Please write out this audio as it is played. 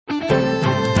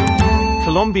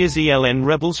Colombia's ELN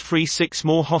rebels free 6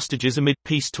 more hostages amid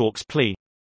peace talks plea.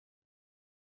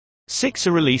 6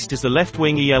 are released as the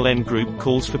left-wing ELN group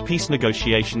calls for peace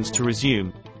negotiations to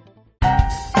resume.